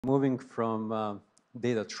Moving from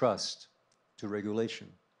data trust to regulation.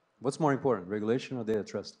 What's more important, regulation or data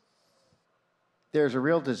trust? There's a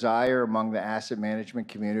real desire among the asset management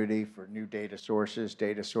community for new data sources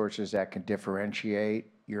that can differentiate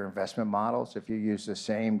your investment models. If you use the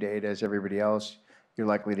same data as everybody else, you're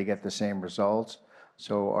likely to get the same results.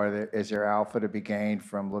 So is there alpha to be gained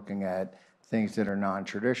from looking at things that are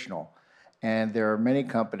non-traditional? And there are many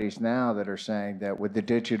companies now that are saying that with the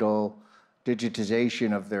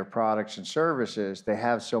digitization of their products and services, they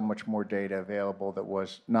have so much more data available that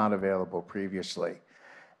was not available previously.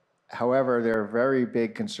 However, there are very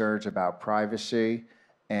big concerns about privacy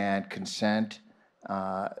and consent,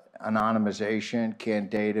 anonymization, can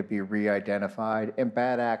data be re-identified, and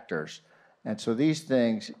bad actors. And so these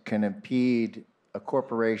things can impede a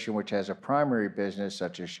corporation which has a primary business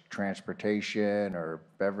such as transportation or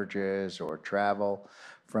beverages or travel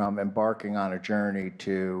from embarking on a journey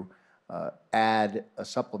to add a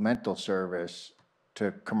supplemental service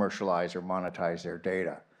to commercialize or monetize their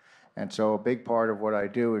data. And so a big part of what I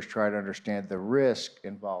do is try to understand the risk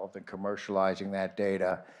involved in commercializing that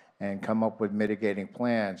data and come up with mitigating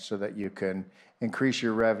plans so that you can increase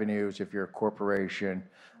your revenues if you're a corporation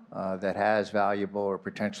that has valuable or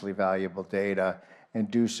potentially valuable data,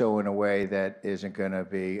 and do so in a way that isn't going to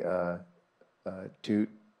be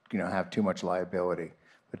have too much liability,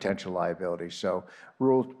 potential liability. So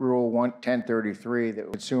Rule 1033, the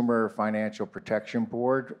Consumer Financial Protection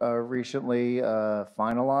Board recently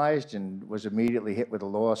finalized and was immediately hit with a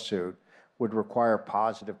lawsuit, would require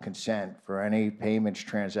positive consent for any payments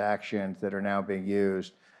transactions that are now being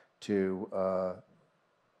used to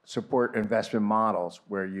support investment models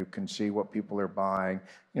where you can see what people are buying,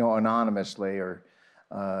 anonymously, or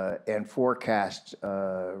and forecast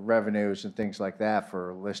revenues and things like that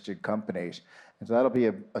for listed companies. And so that'll be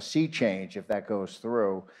a sea change if that goes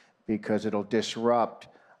through, because it'll disrupt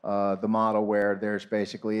the model where there's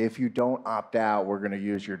basically, if you don't opt out, we're going to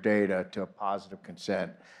use your data to a positive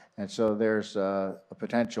consent. And so there's a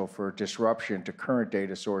potential for disruption to current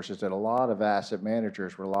data sources that a lot of asset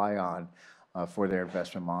managers rely on for their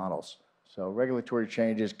investment models. So regulatory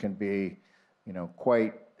changes can be,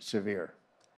 quite severe.